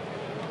Martin.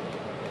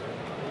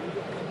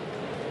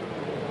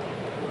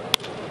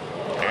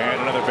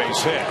 And another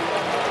base hit.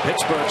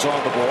 Pittsburgh's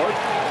on the board.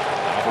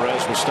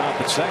 Alvarez will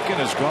stop at second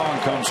as Gong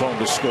comes home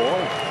to score.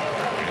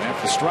 And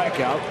after the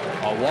strikeout,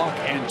 a walk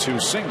and 2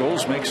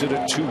 singles makes it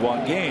a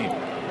 2-1 game.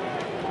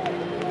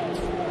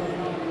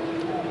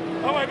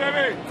 Oh, my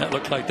baby. That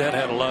looked like that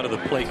had a lot of the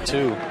plate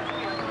too.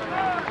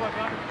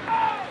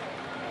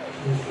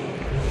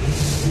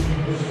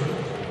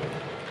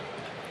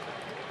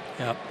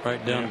 Yeah,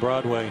 right down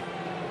Broadway.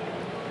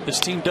 This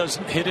team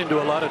doesn't hit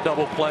into a lot of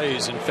double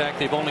plays. In fact,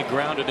 they've only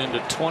grounded into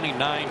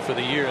 29 for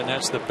the year, and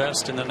that's the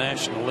best in the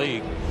National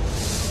League.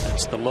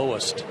 That's the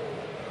lowest.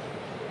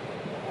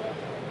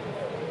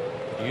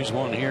 Use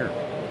one here.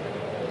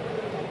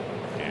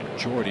 And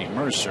Jordy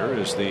Mercer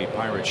is the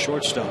Pirates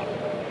shortstop.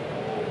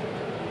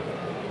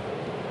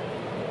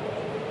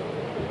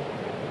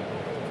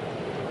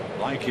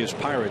 Like his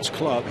Pirates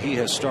club, he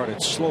has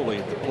started slowly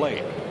at the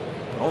plate.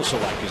 Also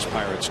like his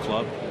Pirates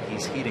club,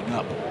 he's heating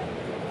up.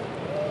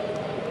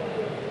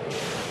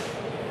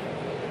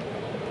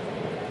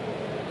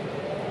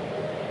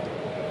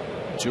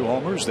 Two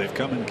homers. They've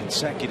come in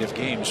consecutive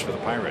games for the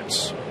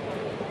Pirates.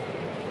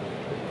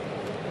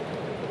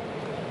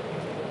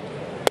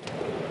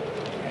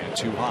 And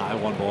too high.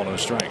 1 ball, no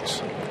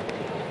strikes.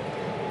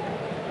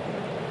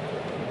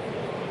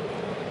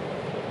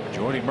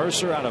 Jordy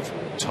Mercer out of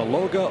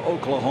Taloga,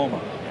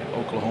 Oklahoma,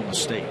 Oklahoma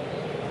State.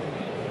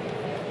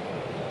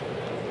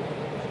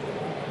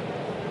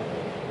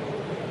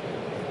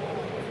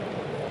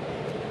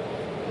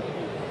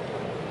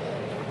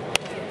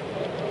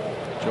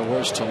 Joe,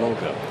 where's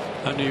Taloga?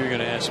 I knew you were going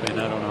to ask me, and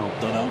I don't know.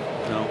 Don't know?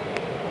 No.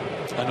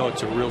 I know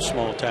it's a real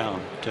small town,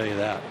 I'll tell you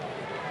that.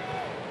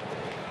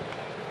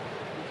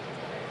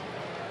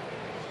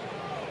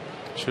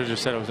 Should have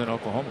just said it was in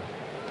Oklahoma.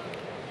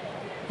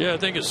 Yeah, I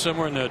think it's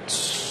somewhere in that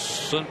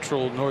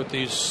central,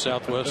 northeast,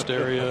 southwest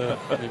area,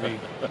 maybe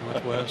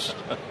northwest.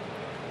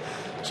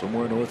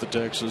 Somewhere north of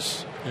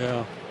Texas.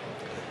 Yeah.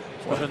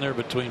 Right in there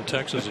between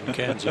Texas and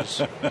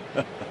Kansas.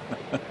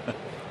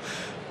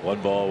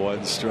 1 ball,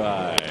 1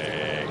 strike.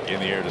 In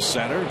the air to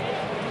center.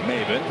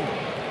 Maben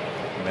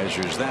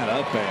measures that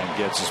up and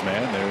gets his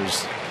man.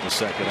 There's the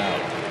second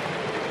out.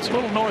 It's a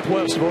little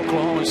northwest of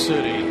Oklahoma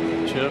City,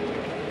 Chip.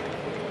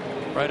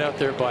 Right out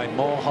there by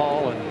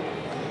Mulhall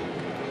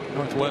and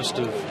northwest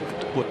of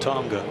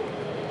Watonga.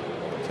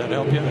 Does that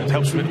help you? It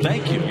helps me.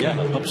 Thank you. Yeah,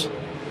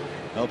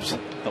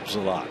 helps a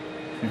lot.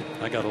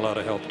 I got a lot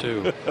of help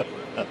too.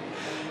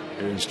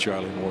 Here's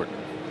Charlie Morton.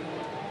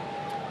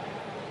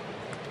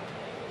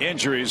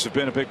 Injuries have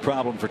been a big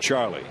problem for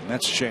Charlie, and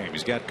that's a shame.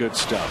 He's got good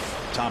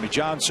stuff. Tommy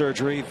John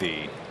surgery,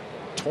 the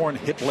torn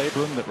hip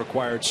labrum that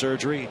required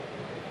surgery.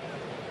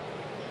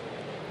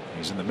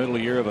 He's in the middle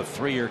year of a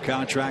 3-year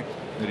contract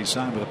that he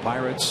signed with the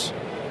Pirates.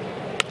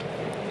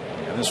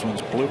 And this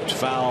one's blooped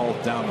foul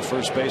down the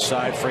first base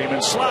side.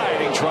 Freeman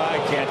sliding try,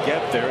 can't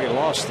get there. He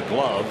lost the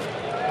glove.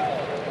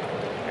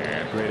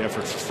 And great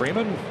effort for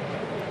Freeman.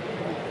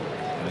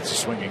 And it's a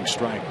swinging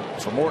strike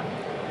for Morton.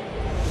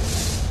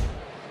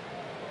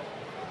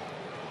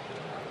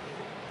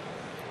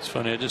 It's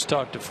funny. I just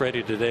talked to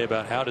Freddie today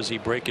about how does he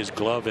break his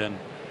glove in.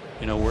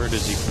 You know, where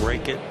does he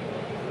break it?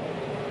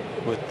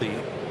 With the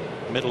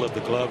middle of the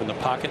glove in the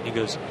pocket. And he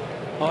goes,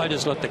 oh, I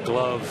just let the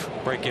glove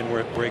break in where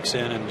it breaks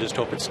in and just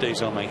hope it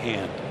stays on my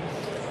hand.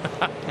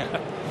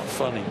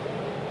 Funny.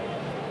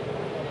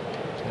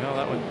 Well,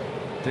 that one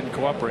didn't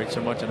cooperate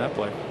so much in that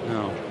play.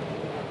 No.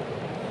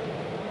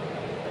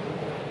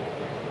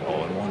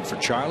 0-1 for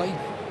Charlie.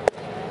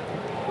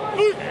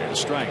 And a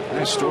strike.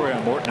 Nice story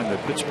on Morton in the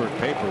Pittsburgh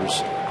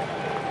papers.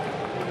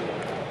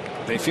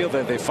 They feel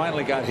that they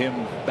finally got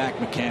him back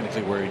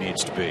mechanically where he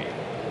needs to be.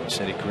 He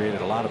said he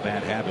created a lot of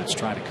bad habits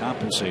trying to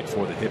compensate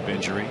for the hip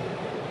injury.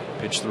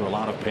 Pitched through a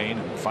lot of pain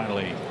and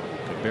finally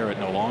could bear it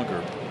no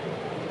longer.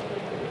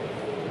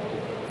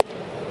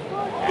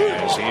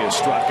 As he is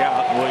struck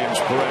out, Williams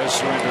Perez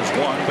surrenders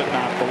one but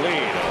not the lead.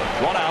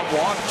 A 1-out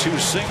walk, 2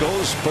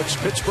 singles, puts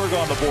Pittsburgh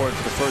on the board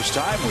for the first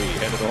time. We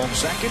head to the home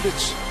second.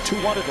 It's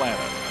 2-1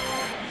 Atlanta.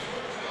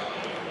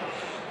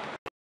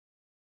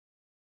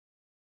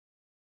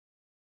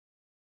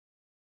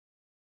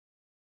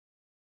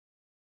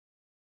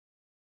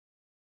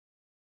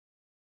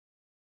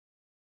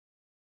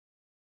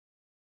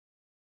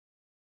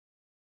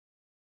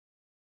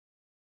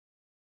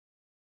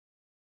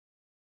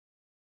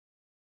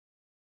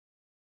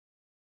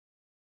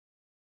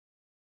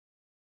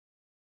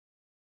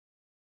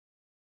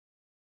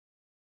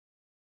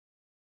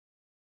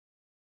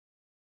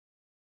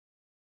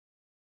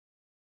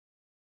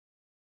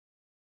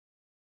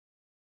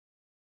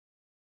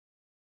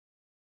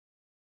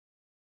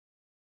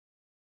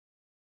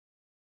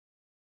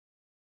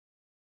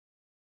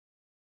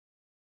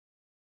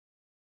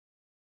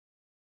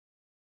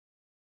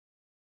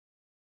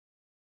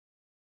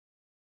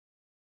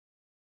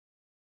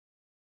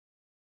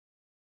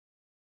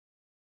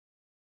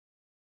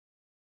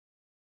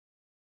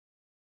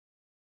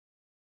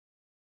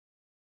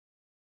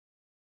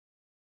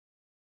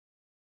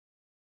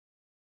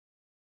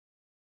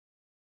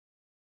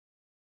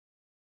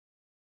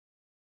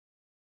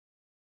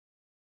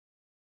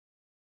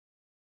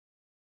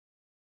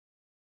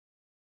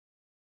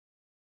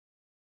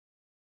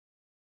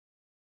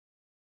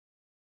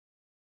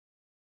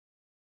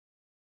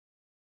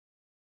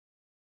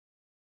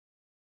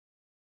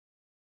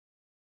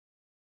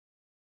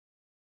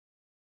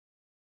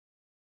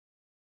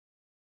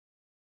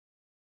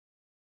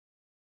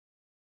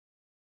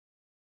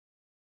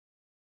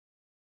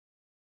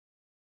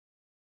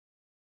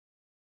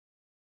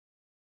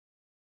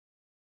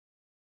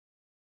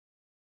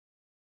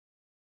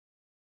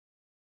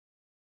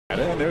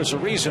 And there's a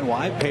reason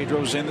why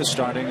Pedro's in the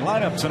starting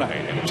lineup tonight.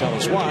 And to tell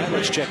us why,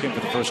 let's check in for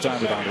the first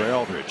time with Andre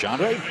Aldridge.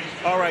 Andre?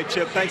 All right,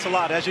 Chip, thanks a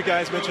lot. As you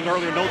guys mentioned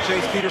earlier, no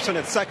Chase Peterson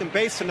at second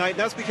base tonight.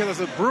 That's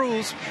because of a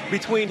bruise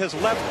between his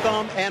left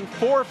thumb and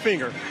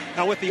forefinger.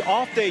 Now, with the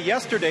off day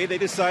yesterday, they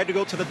decided to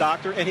go to the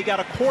doctor, and he got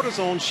a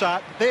cortisone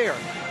shot there.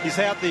 He's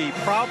had the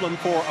problem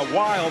for a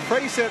while.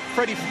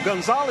 Freddie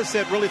Gonzalez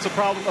said really it's a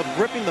problem of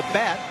gripping the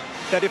bat,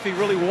 that if he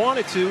really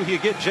wanted to,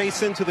 he'd get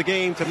Jason to the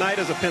game tonight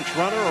as a pinch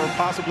runner or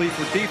possibly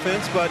for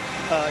defense, but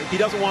he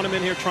doesn't want him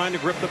in here trying to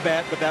grip the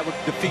bat, but that would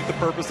defeat the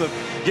purpose of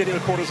getting a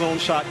cortisone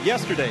shot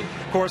yesterday.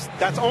 Of course,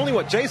 that's only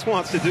what Jace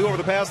wants to do over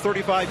the past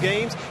 35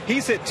 games.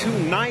 He's hit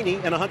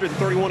 .290 and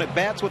 131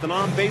 at-bats with an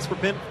on-base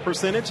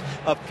percentage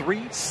of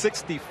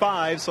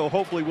 .365, so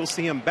hopefully we'll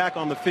see him back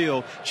on the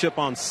field, Chip,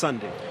 on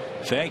Sunday.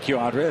 Thank you,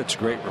 Andre. It's a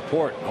great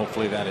report.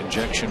 Hopefully that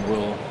injection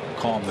will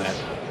calm that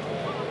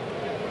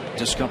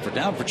discomfort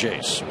down for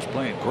Jace, who's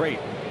playing great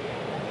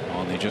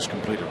on the just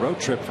completed road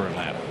trip for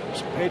Atlanta.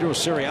 So Pedro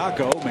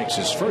Siriaco makes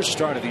his first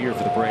start of the year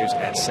for the Braves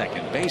at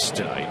second base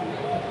tonight.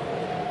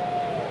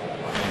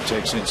 And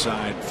takes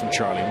inside from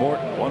Charlie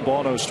Morton. 1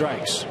 ball, no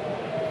strikes.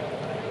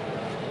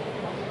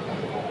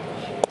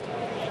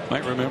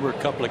 Might remember a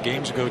couple of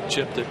games ago,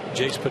 Chip, that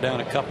Jace put down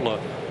a couple of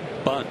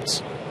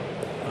bunts.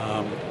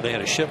 They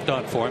had a shift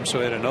on for him, so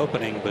he had an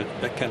opening, but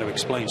that kind of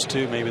explains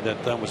too. Maybe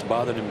that thumb was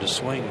bothering him to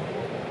swing.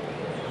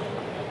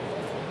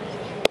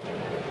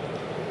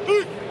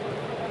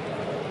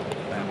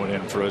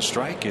 In for a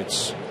strike.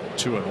 It's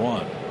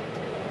 2-1.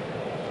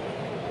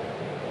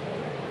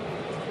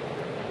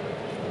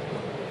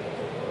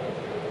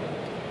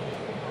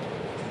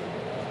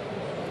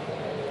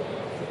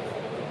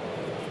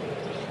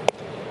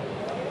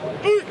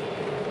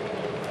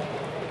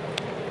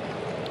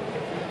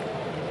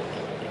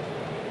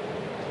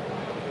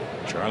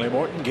 Charlie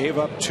Morton gave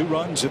up 2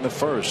 runs in the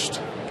first.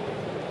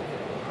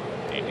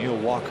 A Neil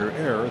Walker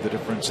error, the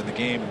difference in the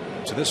game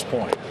to this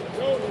point.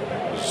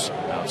 It was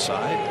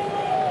outside.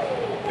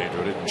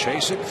 Pedro didn't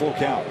chase it. Full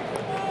count.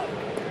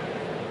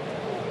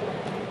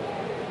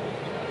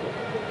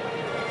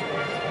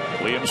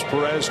 Williams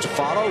Perez to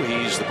follow.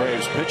 He's the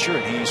Braves pitcher,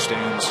 and he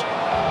stands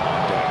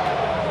on deck.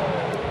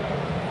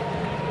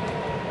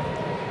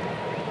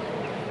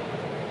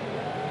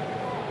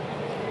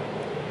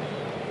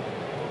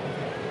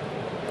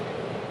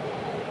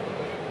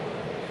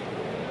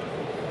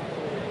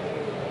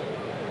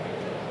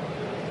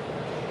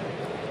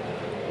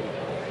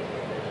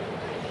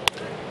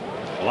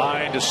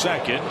 Line to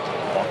second.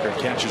 Walker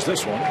catches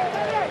this one.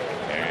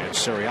 And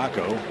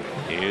Siriaco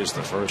is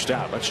the first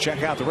out. Let's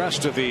check out the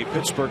rest of the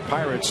Pittsburgh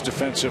Pirates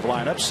defensive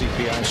lineup.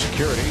 CPI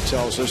Security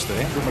tells us that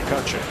Andrew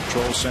McCutcheon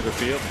controls center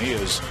field. He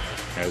is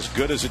as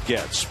good as it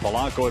gets.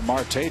 Polanco and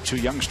Marte, 2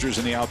 youngsters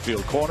in the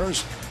outfield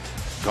corners.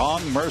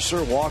 Gong,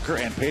 Mercer, Walker,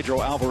 and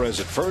Pedro Alvarez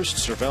at first.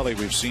 Cervelli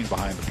we've seen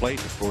behind the plate.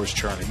 Of course,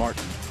 Charlie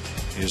Martin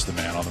is the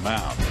man on the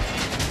mound.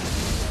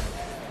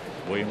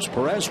 Williams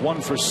Perez 1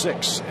 for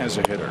 6 as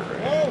a hitter.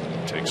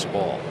 And takes the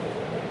ball.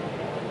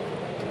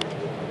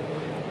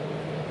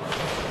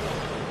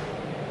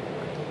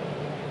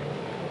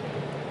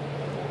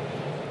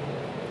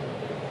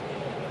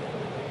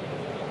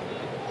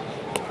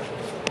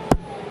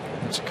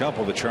 It's a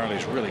couple that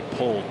Charlie's really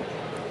pulled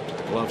to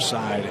the glove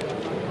side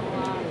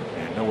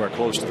and nowhere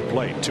close to the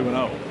plate.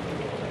 2-0.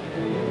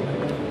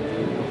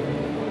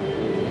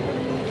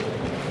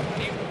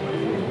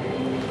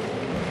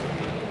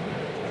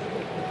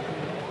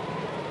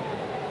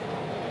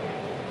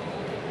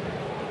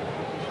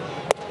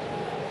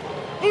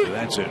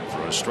 That's it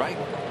for a strike.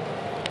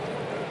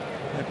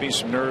 That'd be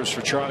some nerves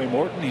for Charlie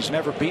Morton. He's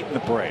never beaten the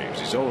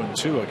Braves. He's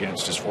 0-2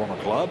 against his former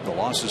club. The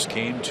losses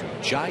came to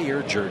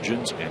Jair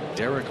Jurgens and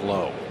Derek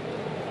Lowe.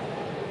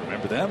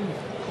 Remember them?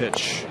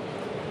 Pitch.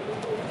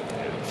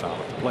 And foul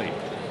at the plate.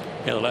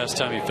 Yeah, the last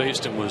time he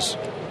faced him was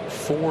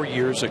 4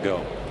 years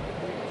ago.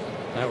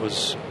 That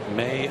was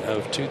May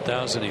of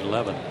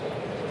 2011.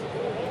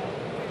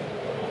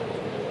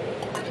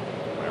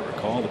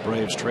 The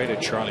Braves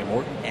traded Charlie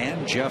Morton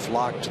and Jeff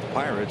Locke to the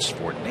Pirates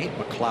for Nate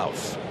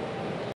McLouth.